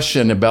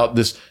expression about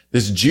this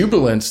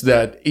jubilance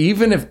that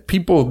even if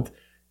people,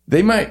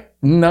 they might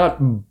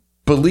not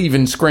believe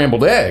in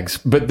scrambled eggs,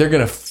 but they're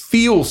going to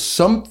feel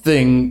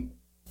something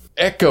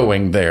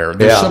echoing there.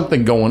 There's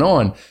something going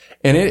on.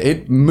 And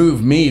it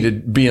moved me to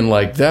being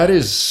like, that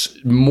is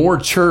more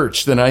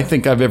church than I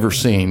think I've ever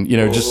seen, you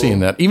know, just seeing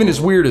that, even as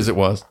weird as it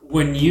was.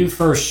 When you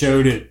first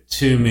showed it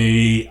to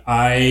me,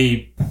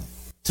 I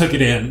took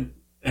it in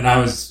and I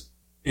was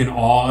in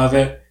awe of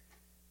it,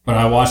 but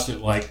I watched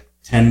it like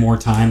 10 more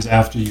times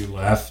after you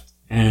left.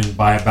 And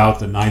by about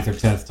the 9th or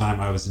 10th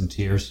time, I was in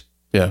tears.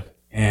 Yeah.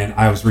 And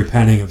I was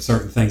repenting of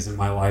certain things in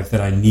my life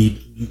that I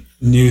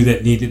knew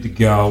that needed to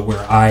go,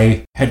 where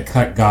I had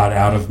cut God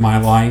out of my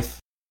life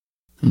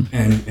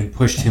and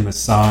pushed him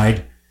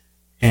aside.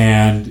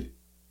 And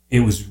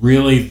it was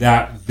really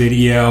that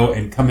video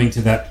and coming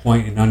to that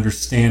point and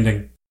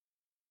understanding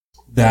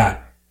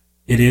that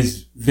it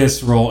is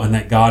visceral and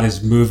that God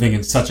is moving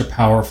in such a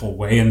powerful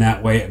way. In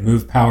that way, it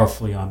moved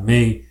powerfully on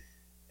me.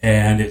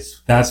 And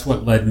that's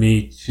what led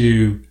me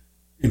to,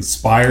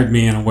 inspired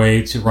me in a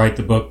way to write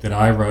the book that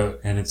I wrote.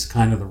 And it's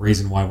kind of the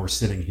reason why we're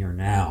sitting here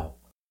now.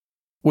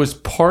 Was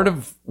part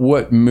of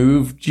what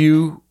moved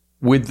you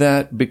with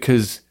that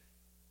because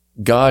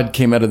God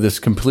came out of this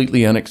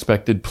completely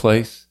unexpected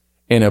place,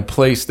 in a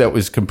place that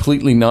was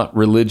completely not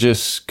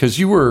religious? Because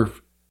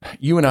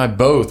you and I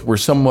both were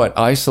somewhat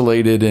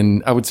isolated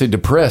and I would say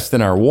depressed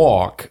in our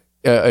walk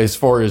as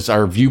far as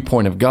our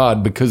viewpoint of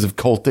God because of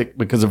cultic,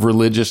 because of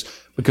religious,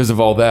 because of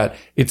all that.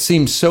 It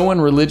seems so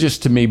unreligious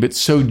to me, but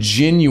so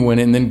genuine.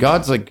 And then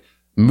God's like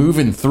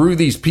moving through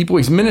these people.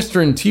 He's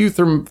ministering to you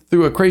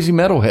through a crazy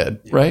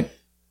metalhead, right?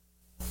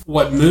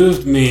 What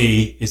moved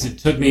me is it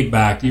took me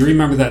back. Do you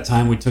remember that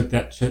time we took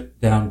that trip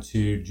down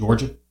to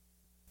Georgia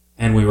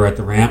and we were at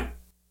the ramp?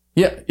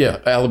 Yeah,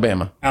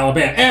 Alabama.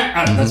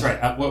 That's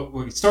right.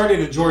 We started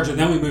in Georgia,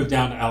 then we moved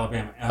down to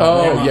Alabama.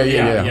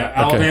 Yeah.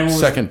 Alabama okay.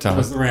 Second time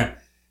was the ramp.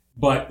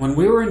 But when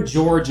we were in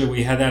Georgia,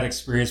 we had that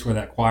experience where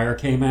that choir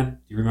came in. Do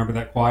you remember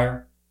that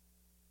choir?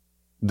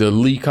 The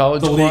Lee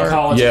College choir? The Lee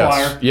College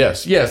choir.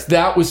 Yes.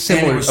 That was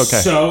similar. And it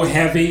was so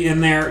heavy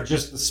in there,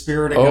 just the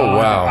Spirit of God. Oh,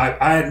 wow.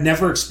 I had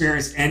never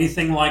experienced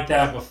anything like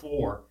that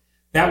before.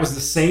 That was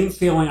the same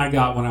feeling I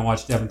got when I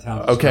watched Devin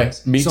Townsend. Okay,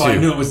 me too. So I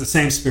knew it was the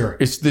same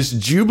spirit. It's this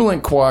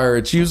jubilant choir.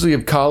 It's usually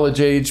of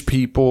college-age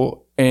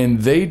people, and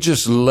they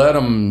just let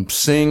them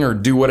sing or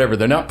do whatever.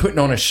 They're not putting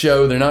on a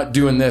show. They're not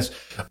doing this.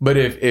 But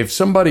if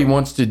somebody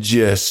wants to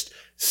just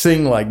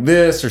sing like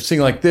this or sing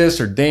like this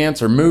or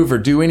dance or move or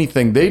do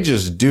anything, they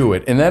just do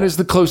it. And that is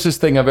the closest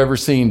thing I've ever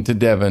seen to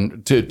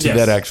Devin, to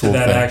that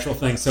actual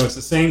thing. So it's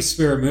the same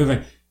spirit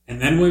moving. And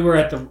then we were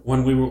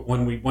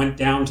when we went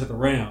down to the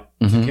ramp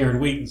to Karen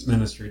Wheaton's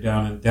ministry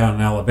down in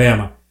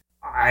Alabama.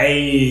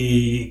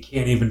 I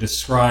can't even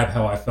describe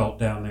how I felt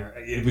down there.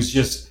 It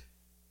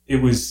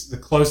was the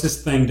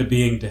closest thing to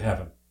being to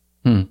heaven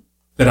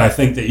that I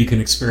think that you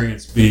can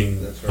experience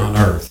being on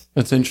earth.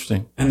 That's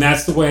interesting. And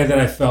that's the way that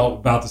I felt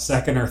about the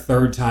second or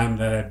third time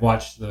that I'd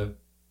watched the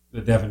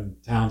Devin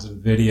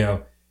Townsend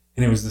video.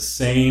 And it was the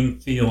same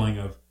feeling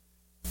of,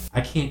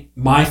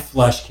 my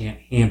flesh can't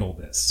handle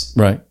this.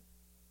 Right.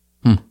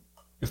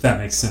 If that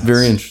makes sense.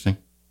 Very interesting.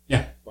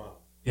 Yeah. Wow.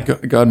 Yeah.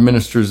 God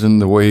ministers in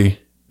the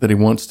way that he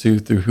wants to,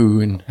 through who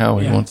and how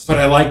he wants to. But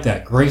I like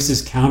that. Grace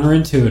is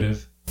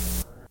counterintuitive,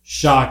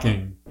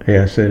 shocking.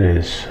 Yes, it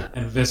is.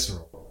 And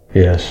visceral.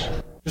 Yes.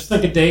 Just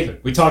think of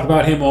David. We talk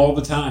about him all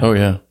the time. Oh,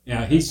 yeah.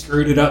 Yeah, he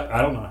screwed it up,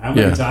 I don't know how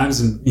many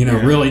times, and,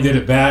 really did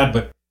it bad,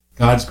 but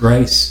God's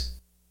grace.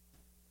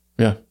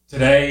 Yeah.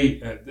 Today,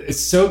 it's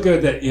so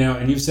good that,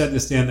 and you've said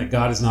this, Dan, that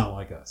God is not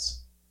like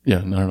us. Yeah,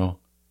 not at all.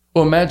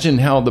 Well, imagine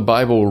how the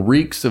Bible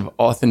reeks of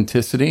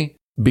authenticity,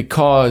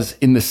 because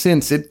in the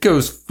sense it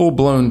goes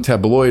full-blown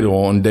tabloidal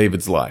on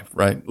David's life,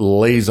 right?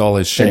 Lays all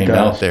his shame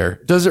out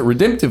there. Does it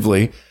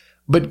redemptively,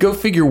 but go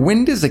figure,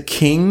 when does a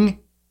king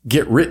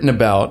get written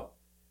about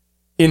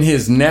in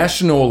his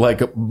national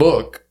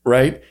book,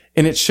 right?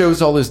 And it shows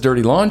all this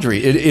dirty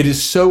laundry. It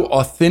is so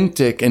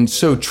authentic and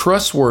so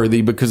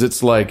trustworthy because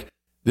it's like,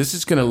 this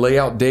is going to lay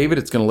out David.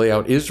 It's going to lay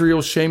out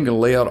Israel's shame, going to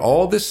lay out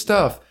all this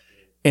stuff.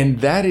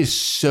 And that is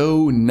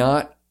so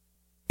not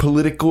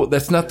political.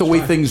 That's not the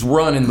way things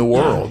run in the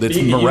world. It's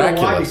miraculous. You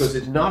know why? Because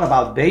it's not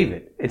about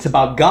David. It's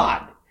about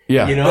God.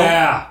 Yeah.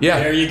 Yeah.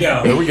 There you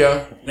go. There we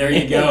go. There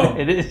you go.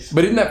 It is.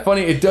 But isn't that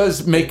funny? It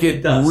does make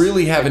it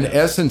really have an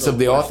essence of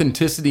the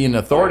authenticity and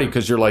authority,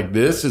 because you're like,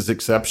 this is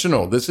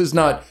exceptional. This is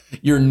not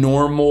your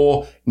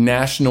normal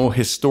national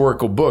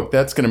historical book.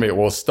 That's going to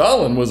be,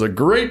 Stalin was a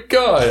great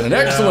guy and an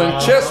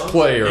excellent chess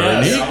player,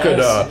 and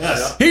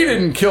he he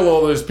didn't kill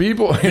all those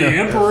people. The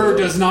emperor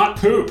does not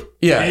poop.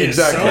 Yeah, he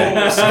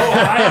exactly. Is so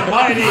high and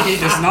mighty, he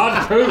does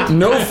not poop.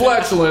 No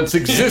flatulence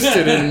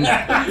existed in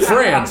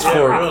France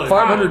for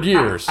 500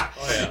 years.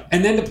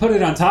 And then to put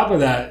it on top of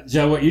that,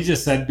 Joe, what you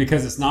just said,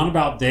 because it's not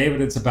about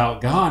David, it's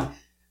about God.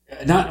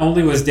 Not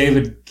only was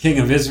David king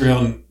of Israel,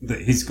 and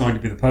he's going to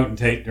be the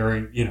potentate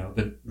during,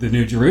 the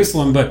New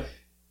Jerusalem, but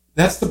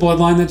that's the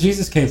bloodline that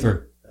Jesus came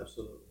through.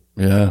 Absolutely.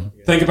 Yeah.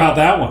 Think about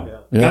that one.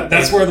 Yeah.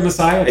 That's where the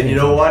Messiah came And you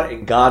know what?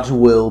 And God's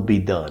will be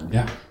done.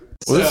 Yeah.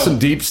 Well, this is some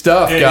deep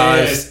stuff,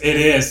 guys. It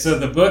is. So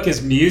the book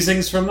is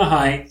Musings from the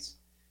Heights.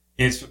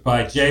 It's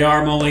by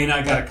J.R. Molina.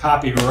 I got a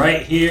copy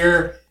right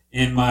here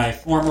in my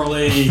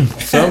formerly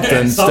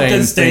something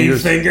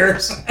stained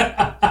fingers.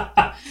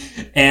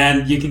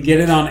 And you can get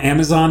it on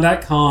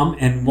Amazon.com.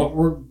 And what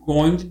we're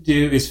going to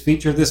do is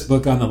feature this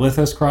book on the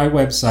Lithos Cry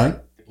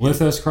website.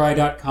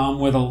 lithoscry.com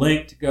with a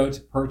link to go to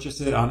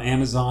purchase it on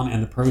Amazon,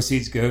 and the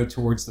proceeds go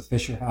towards the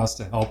Fisher House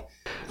to help.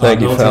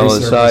 Thank you,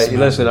 fellas.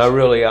 Listen, I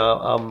really,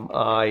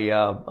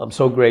 I'm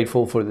so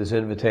grateful for this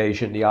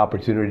invitation, the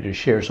opportunity to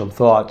share some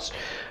thoughts,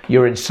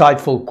 your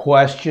insightful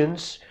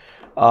questions,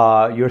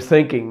 your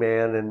thinking,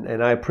 man,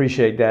 and I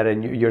appreciate that,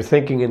 and you're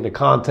thinking in the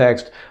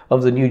context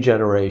of the new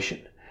generation.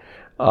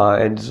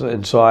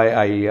 And so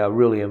I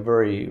really am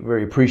very,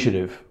 very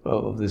appreciative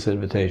of this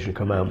invitation to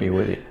come out and be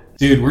with you.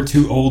 Dude, we're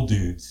two old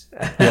dudes.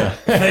 Yeah.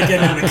 Thinking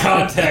in the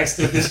context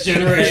of this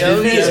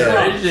generation.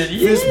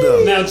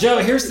 Now, Joe,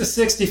 here's the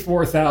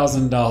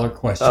 $64,000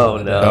 question. Oh,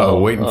 no.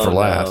 Waiting for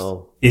last.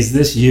 No. Is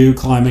this you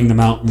climbing the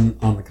mountain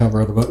on the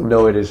cover of the book?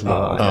 No, it is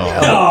not.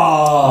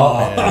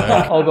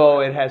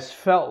 Although it has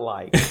felt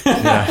like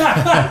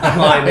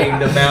climbing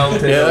the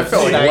mountain. Yeah, that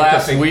felt like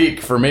last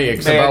week for me,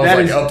 except I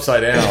was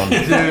upside down.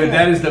 Dude,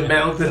 that is the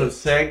mountain of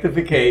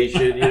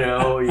sanctification. You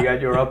know, you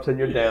got your ups and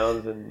your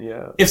downs, and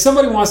yeah. If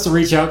somebody wants to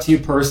reach out to you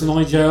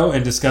personally, Joe,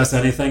 and discuss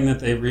anything that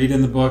they read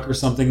in the book or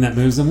something that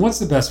moves them, what's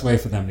the best way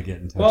for them to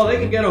get in touch? Well, they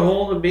can get a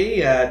hold of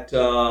me at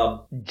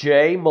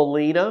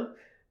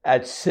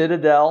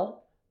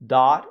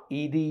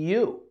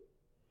jmolina@citadel.edu.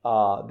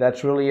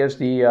 That's really is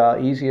the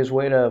easiest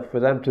way for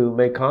them to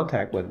make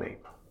contact with me.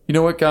 You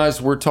know what,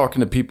 guys? We're talking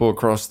to people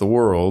across the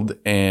world,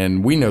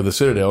 and we know the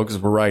Citadel because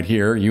we're right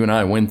here. You and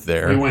I went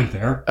there. We went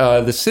there.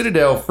 The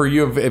Citadel, for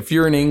you, if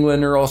you're in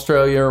England or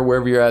Australia or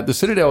wherever you're at, the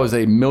Citadel is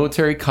a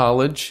military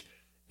college.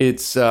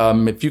 It's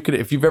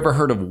if you've ever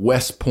heard of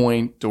West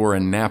Point or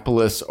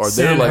Annapolis, or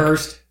they're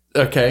Sandhurst.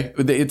 Okay,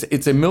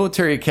 it's a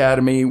military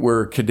academy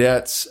where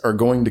cadets are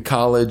going to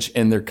college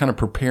and they're kind of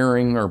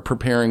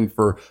preparing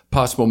for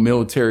possible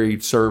military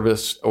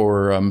service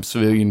or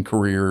civilian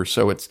career.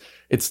 So it's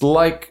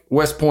like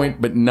West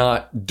Point, but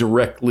not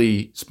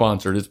directly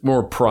sponsored. It's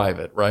more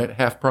private, right?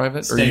 Half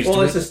private. It's a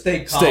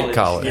state college. State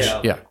college.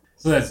 Yeah.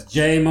 So that's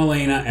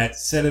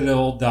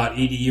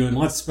jmolina@citadel.edu, and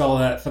let's spell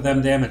that for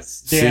them. Damn it,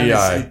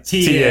 Dan,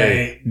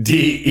 CITADEL.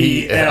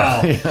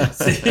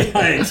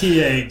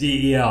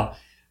 CITADEL.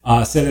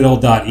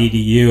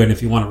 Citadel.edu, and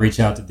if you want to reach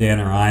out to Dan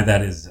or I,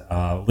 that is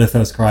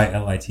lithoscry,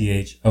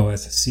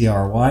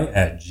 LITHOSCRY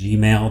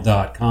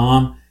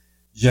 @gmail.com.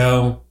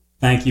 Joe,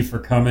 thank you for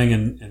coming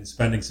and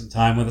spending some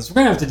time with us. We're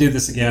going to have to do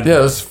this again. Yeah,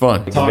 this is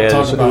fun. Talk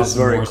about some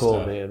very more cool,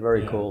 stuff. man.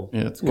 Very cool.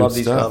 Yeah, it's good Love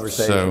these stuff.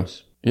 conversations.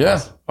 So,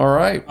 yeah. All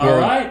right. All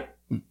right.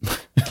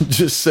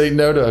 Just say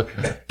no to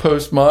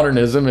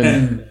postmodernism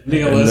and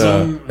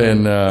nihilism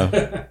and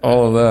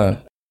all of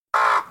that.